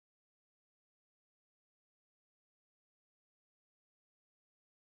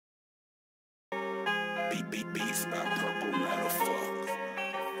Beats by Purple Metaphor.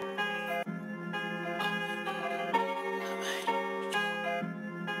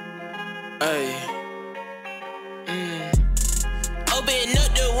 Ay. Open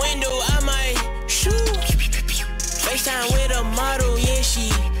up the window, I might shoot. FaceTime with a model, yeah, she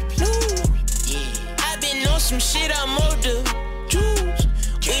new. I been on some shit, I'm on the juice.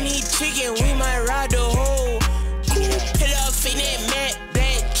 When he chicken, we might ride the whole cool. Put up in that matte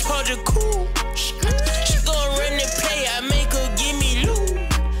black, charge a cool. She gon' run the play, I make her give me loot.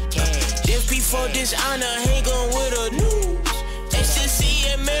 Just before dishonor, hang on with a news. Ecstasy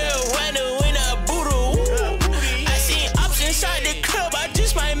and marijuana when I boot a woo. I seen ops inside the club, I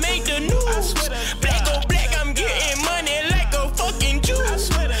just might make the news. Black on black, I'm getting money like a fucking Jew.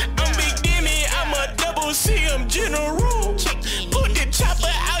 I'm Big Dimmy, I'm a double C, I'm general. Put the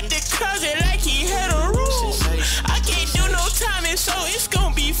chopper out the closet like he had a room. I can't do no timing, so it's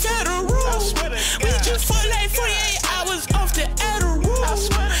gon' be federal. We just for like 48 hours off the Adderall.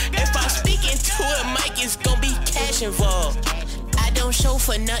 If I speak into a mic, it's gon' be cash involved. I don't show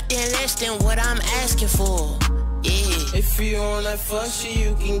for nothing less than what I'm asking for. Yeah. If you on that fuck shit,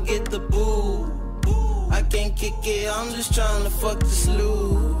 you can get the boo. I can't kick it, I'm just tryna fuck the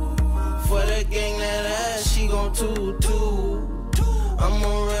slew. For that gang, that ass, she gon' toot. I'm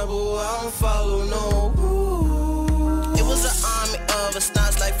a rebel, I don't follow no rules. It was an army of us, now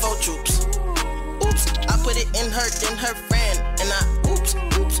it's like 4 troops. Oops, I put it in her, then her friend, and I oops.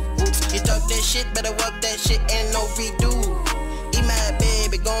 You talk that shit, better walk that shit, ain't no redo. Eat my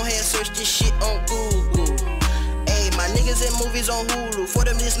baby, go ahead, search this shit on Google. Ayy, my niggas in movies on Hulu. For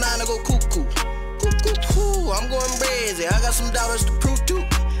them this 9 I go cuckoo. I'm going crazy, I got some dollars to prove to. Ooh,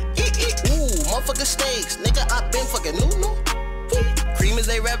 motherfucking snakes, nigga, I been fucking new. Cream as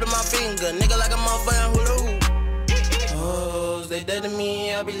they wrapped in my finger, nigga like a motherfucking hula hoop. Oh, they dead to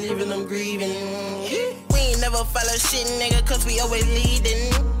me, I be leaving them grieving. We ain't never follow shit, nigga, cause we always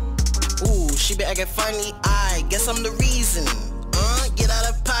leading. Ooh, she be acting funny, I guess I'm the reason. Get out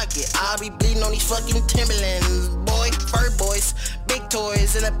of pocket, I'll be bleeding on these fucking Timberlands. Boy, fur boys, big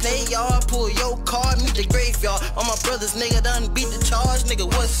toys in a play yard. Pull your car, meet the graveyard. All my brothers, nigga, done beat the charge. Nigga,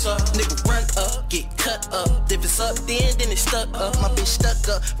 what's up? Nigga, run up, get cut up. If it's up, then it's stuck up. My bitch stuck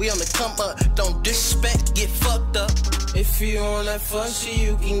up, we on the come up. Don't disrespect, get fucked up. If you on that fuck shit,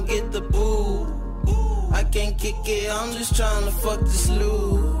 you can get the boo. I can't kick it, I'm just tryna fuck the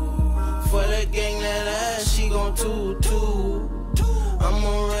slew. For that gang, that ass, she gon' toot. I'm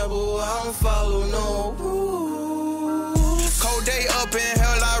a rebel, I don't follow no rules. Cold day up in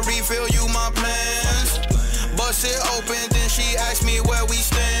hell, I refill you my plans. Bust it open, then she asked me where we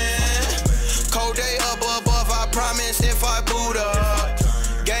stand. Cold day up above, I promise if I boot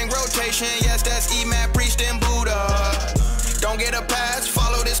up. Gang rotation, yes, that's E-Man, preached and Buddha. Don't get a pass,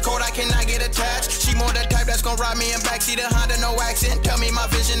 follow this code, I cannot get attached. She more the type that's gon' ride me in backseat of Honda, no accent. Tell me my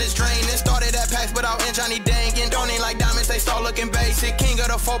vision is draining. Started at packs, but out in Johnny Dangin'. Don't need like diamonds, they start looking basic. King of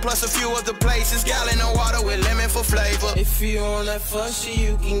the 4 plus a few of the places. Gallon of water with lemon for flavor. If you on that fuck shit,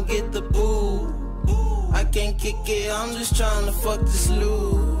 you can get the boo. I can't kick it, I'm just tryna fuck the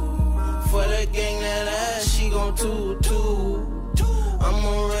slew. For that gang, that ass, she gon' toot. I'm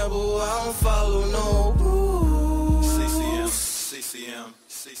a rebel, I don't follow no rules.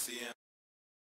 CCM.